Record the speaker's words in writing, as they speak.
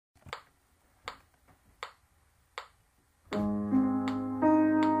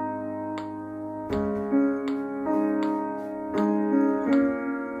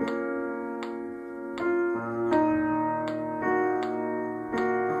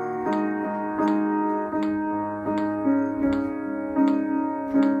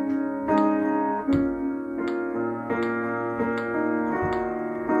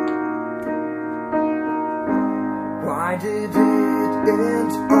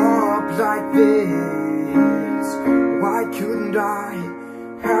like this? Why couldn't I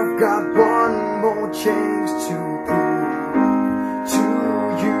have got one more chance to prove to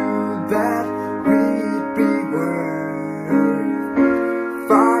you that we'd be worth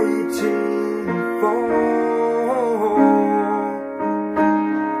fighting for?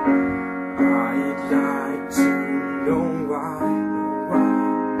 I'd like to know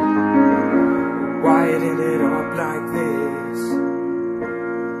why it ended up like this.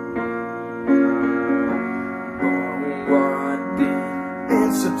 Oh, what the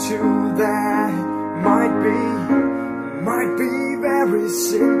answer to that might be very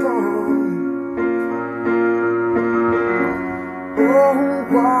simple. Oh,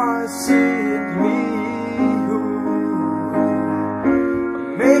 was it me who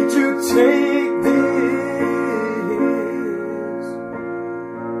made you take this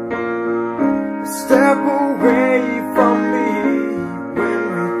step away from me when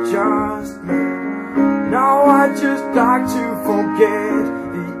we just met? Now I just like to forget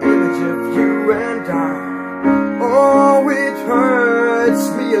the image of you and I. Oh, it hurts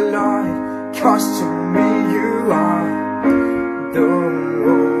me a lot, 'cause to me you are the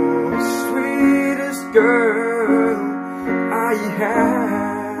sweetest girl I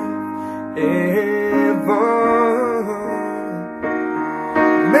have ever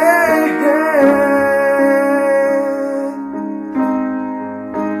met.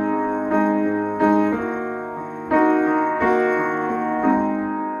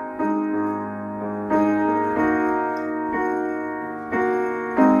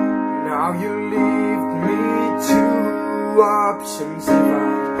 Now you leave me two options. If I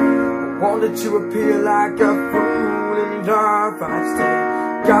wanted to appear like a fool in love, I'd stay.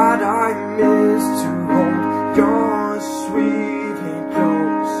 God, I miss to hold your sweet hand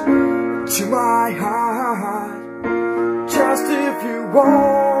close to my heart, just if you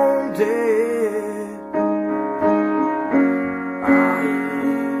want it. I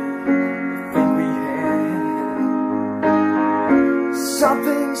think we had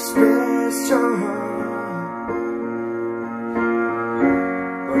something special.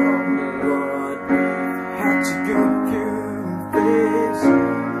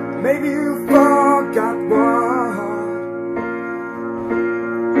 Maybe you forgot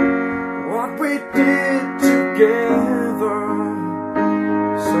what we did together.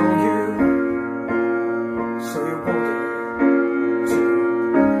 So you wanted to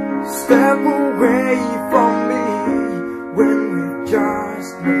step away from me when we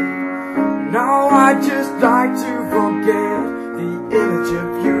just met. Now I just like to forget the image of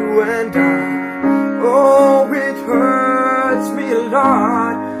you and I. Oh, it hurts me a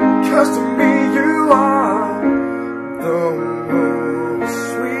lot, 'cause to me you are the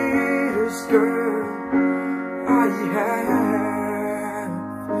sweetest girl I have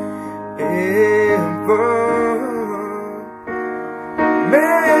ever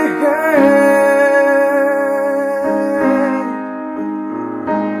met.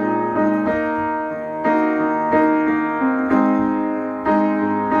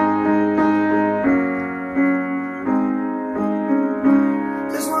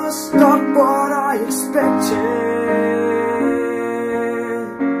 This was not what I expected,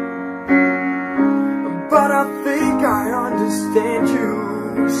 but I think I understand you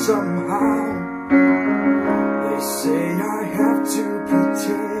somehow. They say I have to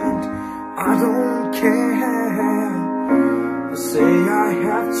pretend I don't care. They say I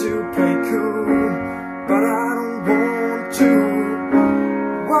have to play cool, but I don't want to.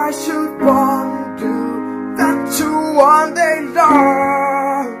 Why should one do that to one day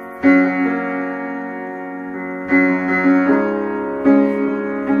long?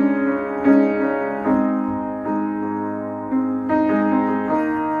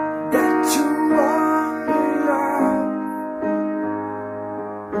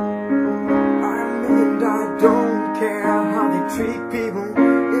 I don't care how they treat people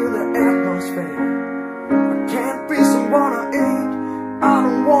in the atmosphere. I can't be someone I ain't. I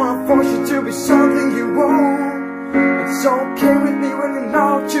don't wanna force you to be something you won't. It's okay with me when you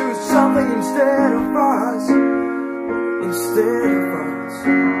now choose something instead of us. Instead of us.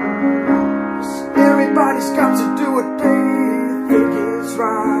 'Cause everybody's got to do what they think is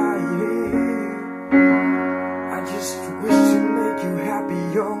right. I just wish to make you happy,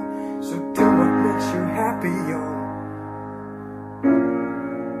 yo. So do what makes you happy, yo.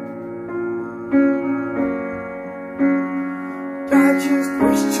 I just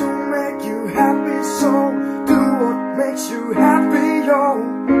wish to make you happy, so do what makes you happy, yo.